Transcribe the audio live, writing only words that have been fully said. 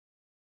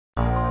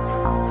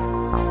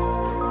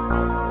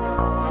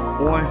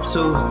1,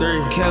 2,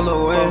 3,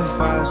 Callaway, 4,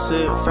 5, 6,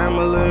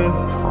 family.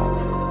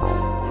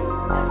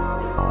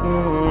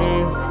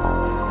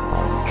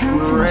 Come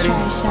to the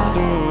try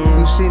shop.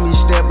 You see me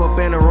step up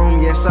in the room,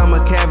 yes, I'm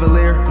a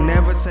cavalier.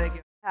 Never take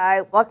it.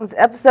 Hi, welcome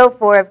to episode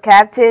 4 of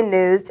Cav 10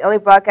 News, the only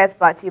broadcast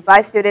brought to you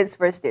by students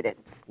for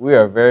students. We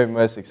are very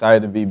much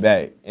excited to be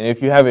back. And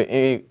if you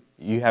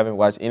haven't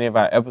watched any of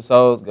our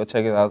episodes, go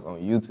check it out on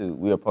YouTube.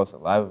 We are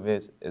posting live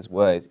events as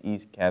well as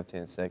each Cav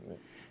 10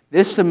 segment.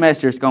 This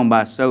semester has gone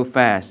by so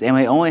fast, and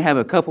we only have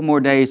a couple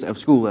more days of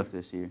school left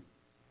this year.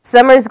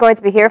 Summer is going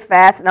to be here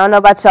fast, and I don't know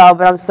about y'all,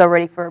 but I'm so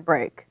ready for a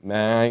break.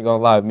 Man, I ain't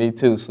gonna lie, me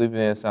too. Sleeping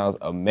in sounds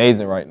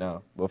amazing right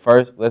now. But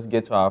first, let's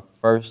get to our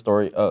first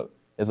story up.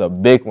 It's a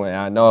big one, and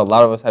I know a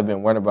lot of us have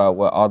been wondering about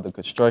what all the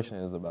construction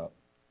is about.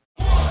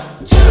 1,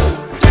 2, 3,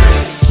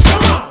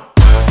 come on!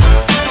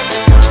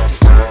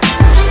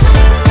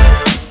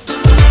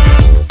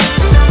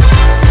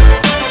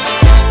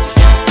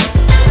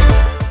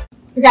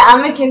 Okay,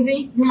 I'm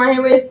Mackenzie. Who am I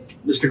here with?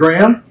 Mr.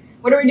 Graham,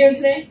 What are we doing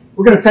today?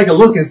 we're going to take a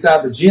look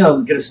inside the gym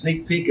and get a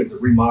sneak peek of the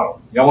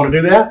remodel. Y'all want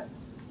to do that?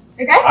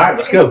 Okay. All right,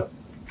 let's go.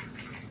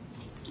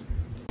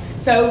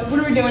 So, what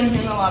are we doing here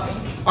in the lobby?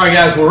 All right,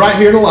 guys, we're right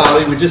here in the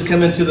lobby. We just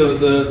come into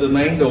the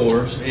main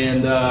doors,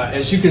 and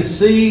as you can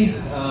see,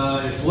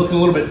 it's looking a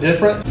little bit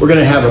different. We're going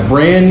to have a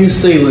brand new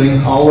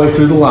ceiling all the way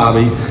through the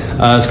lobby.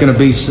 It's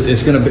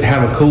going to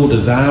have a cool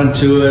design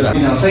to it.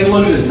 You know, take a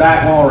look at this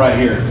back wall right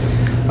here.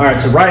 All right,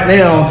 so right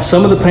now,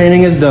 some of the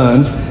painting is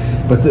done,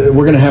 but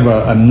we're going to have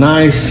a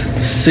nice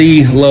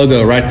C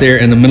logo right there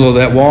in the middle of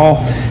that wall.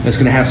 And it's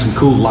going to have some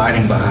cool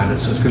lighting behind it,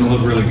 so it's going to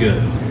look really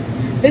good.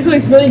 This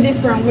looks really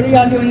different. What are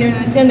y'all doing here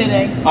in the gym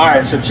today? All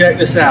right, so check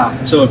this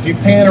out. So if you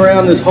pan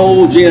around this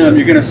whole gym,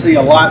 you're going to see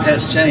a lot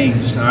has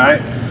changed, all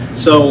right?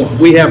 So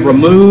we have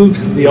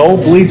removed the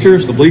old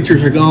bleachers. The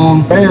bleachers are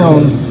gone.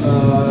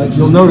 Down,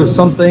 you'll notice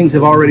some things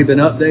have already been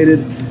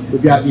updated.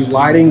 We've got new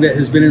lighting that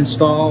has been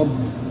installed.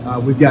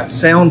 We've got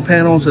sound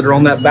panels that are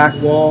on that back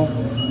wall.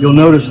 You'll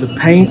notice the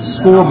paint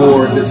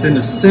scoreboard that's in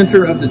the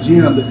center of the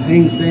gym that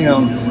hangs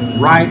down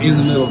right in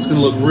the middle. It's going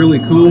to look really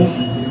cool.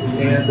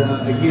 And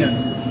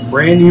again,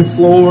 brand new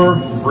floor,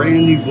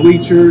 brand new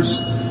bleachers,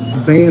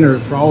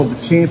 banners for all of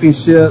the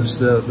championships,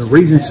 the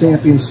region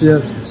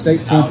championships, the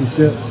state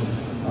championships,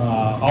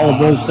 all of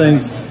those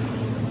things.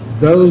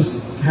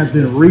 Those have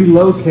been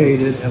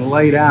relocated and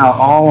laid out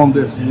all on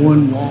this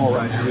one wall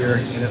right here,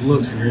 and it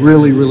looks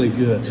really, really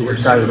good. So we're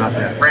excited about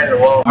that.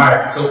 All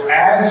right, so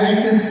as you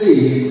can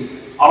see,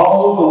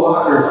 all of the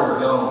lockers are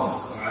gone.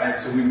 All right,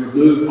 so we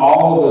removed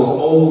all of those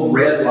old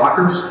red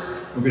lockers.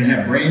 We're going to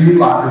have brand new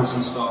lockers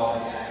installed.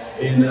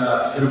 And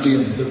it'll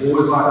be the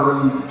boys' locker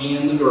room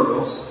and the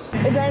girls.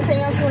 Is there anything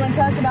else you want to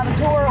tell us about the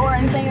tour or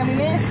anything that we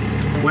missed?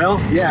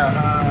 Well,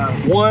 yeah,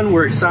 one,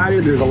 we're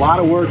excited. There's a lot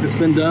of work that's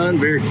been done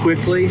very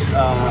quickly.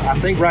 I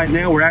think right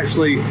now we're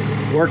actually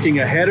working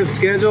ahead of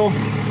schedule.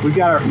 We've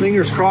got our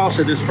fingers crossed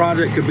that this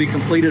project could be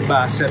completed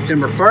by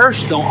September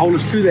 1st. Don't hold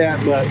us to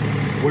that, but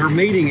we're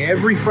meeting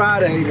every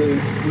Friday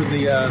with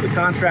the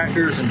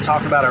contractors and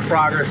talking about our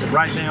progress, and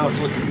right now it's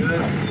looking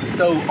good.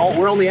 So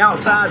we're on the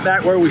outside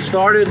back where we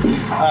started.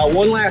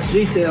 One last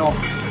detail,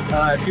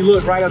 if you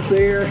look right up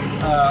there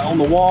on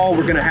the wall,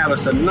 we're gonna have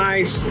us a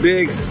nice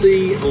big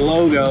C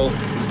logo.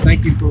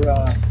 Thank you for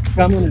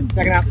coming and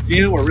checking out the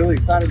gym. We're really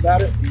excited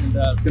about it, and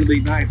it's gonna be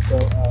nice for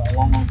a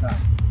long, long time.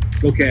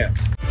 Go Cavs.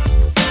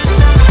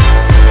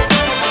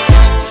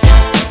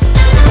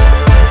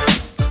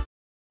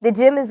 The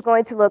gym is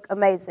going to look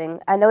amazing.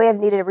 I know we have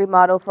needed a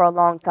remodel for a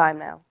long time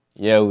now.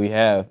 Yeah, we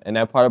have. And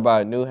that part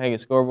about a new hanging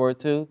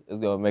scoreboard, too, is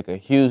going to make a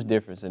huge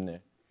difference in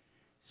there.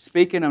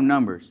 Speaking of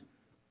numbers,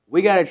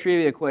 we got a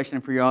trivia question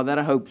for y'all that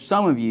I hope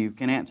some of you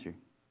can answer.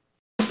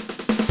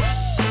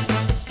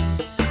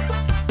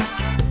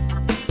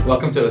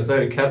 Welcome to the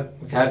third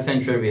Cav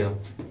 10 Trivia.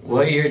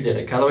 What year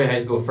did Callaway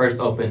High School first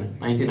open?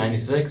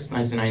 1996,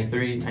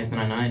 1993,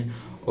 1999,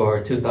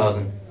 or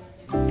 2000?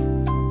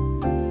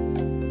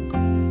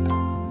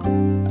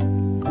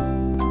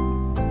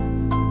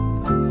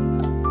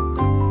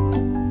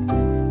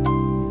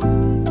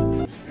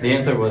 The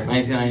answer was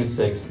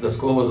 1996. The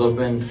school was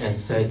opened and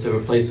said to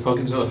replace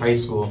Hawkinsville High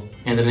School,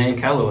 and the name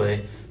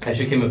Callaway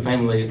actually came from a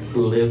family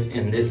who lived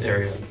in this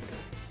area.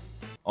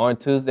 On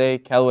Tuesday,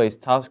 Callaway's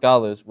top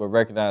scholars were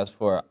recognized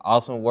for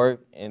awesome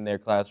work in their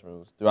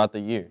classrooms throughout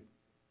the year.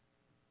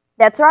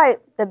 That's right.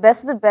 The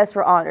best of the best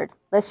were honored.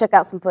 Let's check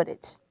out some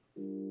footage.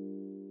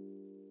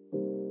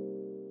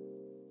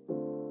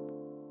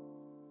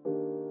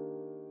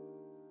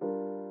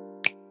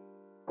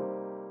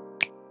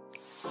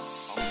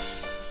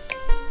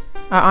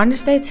 Our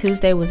Honors Day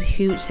Tuesday was a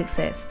huge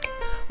success.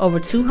 Over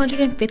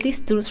 250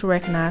 students were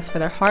recognized for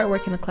their hard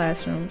work in the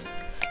classrooms.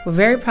 We're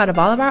very proud of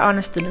all of our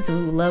honor students, and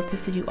we would love to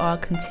see you all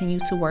continue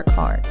to work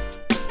hard.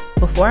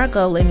 Before I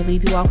go, let me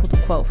leave you off with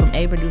a quote from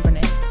Ava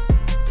DuVernay.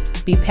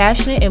 Be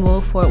passionate and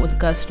move forward with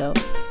gusto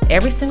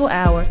every single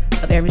hour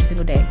of every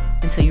single day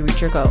until you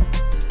reach your goal.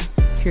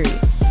 Period.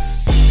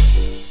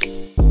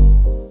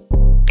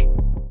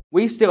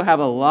 We still have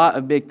a lot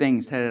of big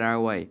things headed our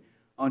way.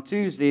 On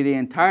Tuesday, the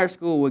entire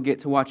school will get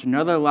to watch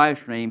another live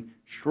stream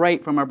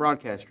straight from our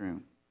broadcast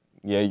room.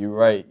 Yeah, you're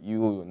right.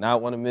 You will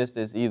not want to miss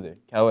this either.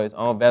 Callaway's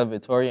own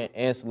valedictorian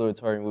and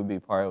salutatorian will be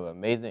part of an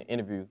amazing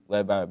interview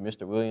led by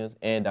Mr. Williams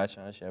and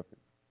Dashawn Shepard.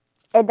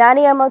 At 9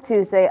 a.m. on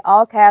Tuesday,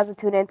 all Cavs will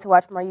tune in to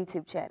watch from our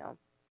YouTube channel.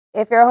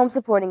 If you're at home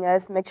supporting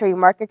us, make sure you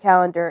mark your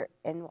calendar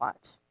and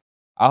watch.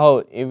 I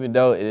hope, even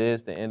though it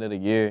is the end of the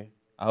year,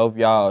 I hope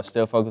y'all are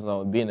still focused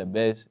on being the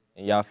best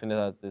and y'all finish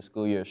out the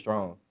school year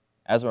strong.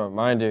 As a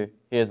reminder,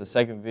 here's a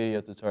second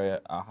video tutorial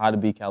on how to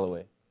beat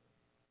Callaway.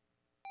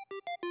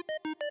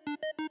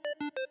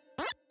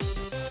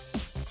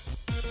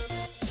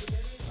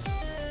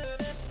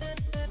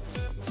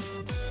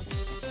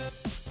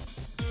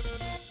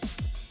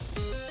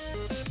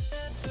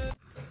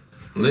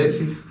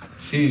 Lexi,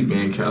 she's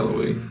been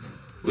Callaway.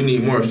 We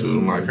need more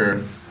students like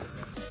her.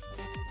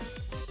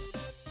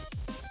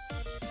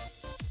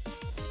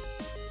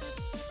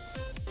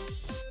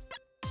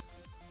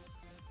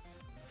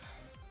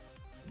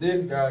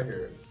 This guy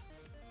here.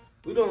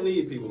 We don't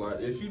need people like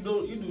this. You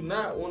do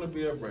not want to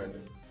be a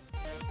Brandon.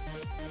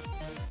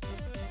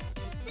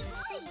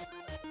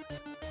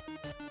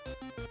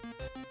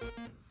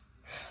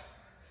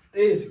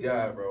 This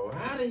guy, bro.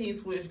 How did he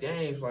switch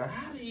games? Like,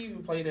 how did he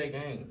even play that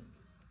game?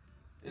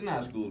 It's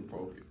not school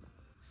appropriate.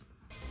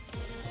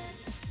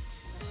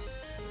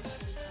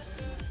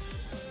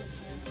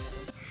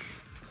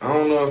 I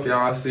don't know if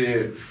y'all see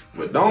it,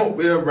 but don't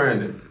be a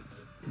Brandon.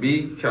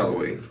 Be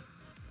Callaway.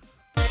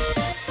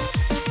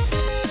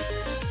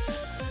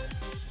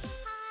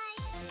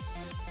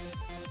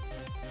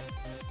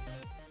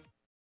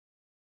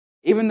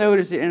 Even though it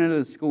is the end of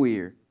the school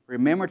year,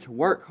 remember to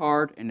work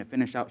hard and to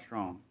finish out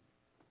strong.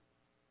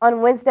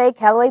 On Wednesday,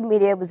 Callaway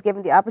Media was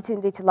given the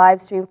opportunity to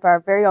live stream for our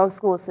very own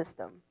school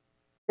system.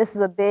 This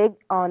is a big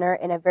honor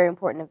and a very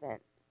important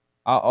event.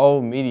 Our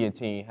old media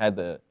team had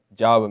the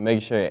job of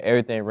making sure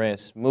everything ran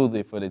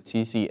smoothly for the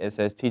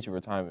TCSS teacher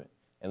retirement.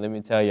 And let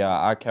me tell y'all,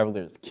 our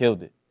Cavaliers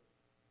killed it.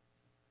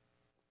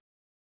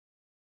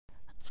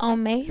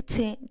 On May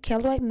 10th,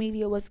 Callaway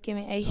Media was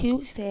given a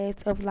huge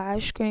task of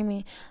live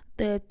streaming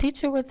the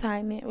teacher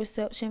retirement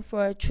reception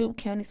for Troup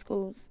County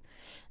Schools.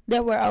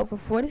 There were over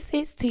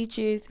 46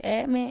 teachers,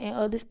 admin, and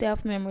other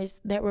staff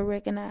members that were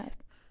recognized.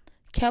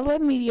 Callaway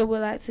Media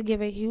would like to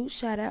give a huge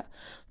shout out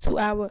to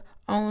our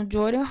own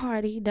Jordan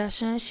Hardy,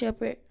 Dashawn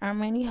Shepard,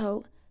 Armani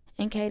Holt,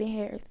 and Kaden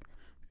Harris.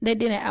 They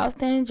did an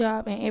outstanding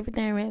job and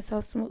everything ran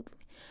so smoothly.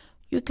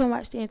 You can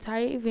watch the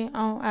entire event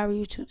on our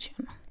YouTube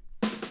channel.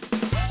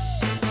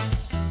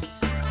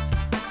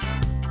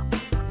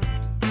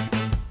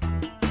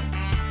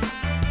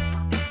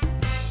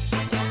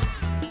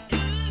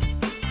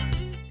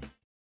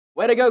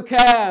 Way to go,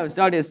 Cavs!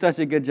 Y'all did such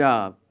a good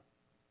job.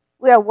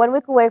 We are 1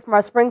 week away from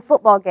our spring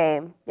football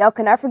game. Y'all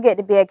cannot forget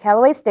to be at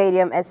Callaway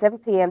Stadium at 7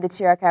 p.m. to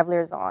cheer our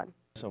Cavaliers on.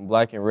 Some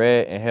black and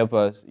red and help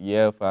us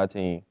yell for our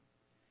team.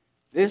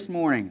 This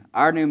morning,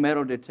 our new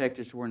metal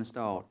detectors were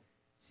installed.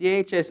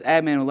 CHS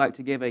admin would like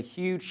to give a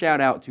huge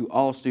shout out to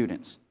all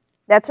students.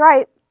 That's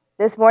right.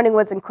 This morning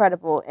was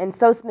incredible and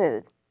so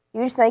smooth.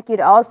 Huge thank you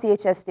to all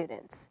CHS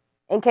students.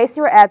 In case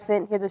you were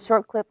absent, here's a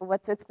short clip of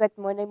what to expect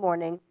Monday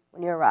morning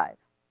when you arrive.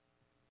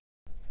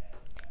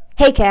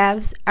 Hey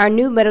Cavs, our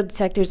new metal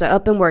detectors are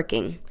up and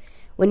working.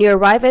 When you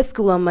arrive at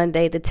school on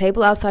Monday, the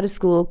table outside of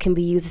school can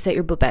be used to set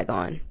your book bag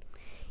on.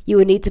 You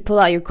will need to pull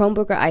out your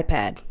Chromebook or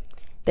iPad.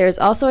 There is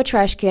also a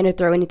trash can to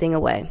throw anything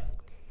away.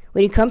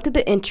 When you come to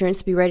the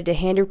entrance, be ready to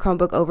hand your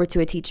Chromebook over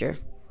to a teacher.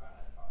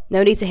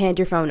 No need to hand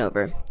your phone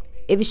over.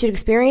 If you should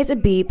experience a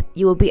beep,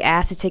 you will be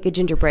asked to take a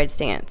gingerbread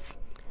stance.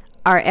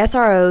 Our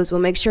SROs will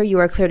make sure you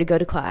are clear to go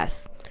to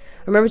class.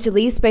 Remember to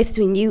leave space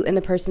between you and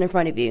the person in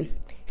front of you.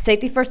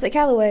 Safety first at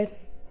Callaway.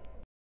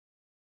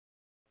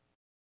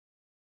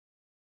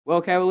 Well,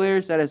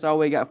 Cavaliers, that is all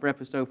we got for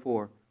episode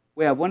 4.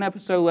 We have 1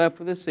 episode left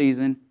for the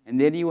season, and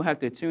then you will have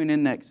to tune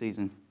in next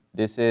season.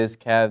 This is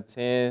Cav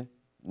 10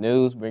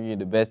 News, bringing you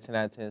the best 10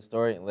 out of 10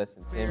 story in less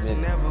than 10 minutes.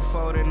 Never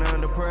folding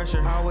under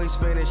pressure. Always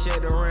finish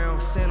at the round.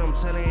 Send them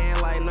to the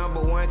end like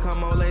 #1.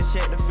 Come on, let's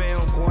check the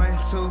film. 1,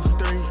 2,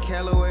 3,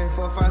 Callaway.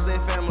 4, 5,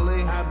 6,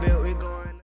 family. I built we going.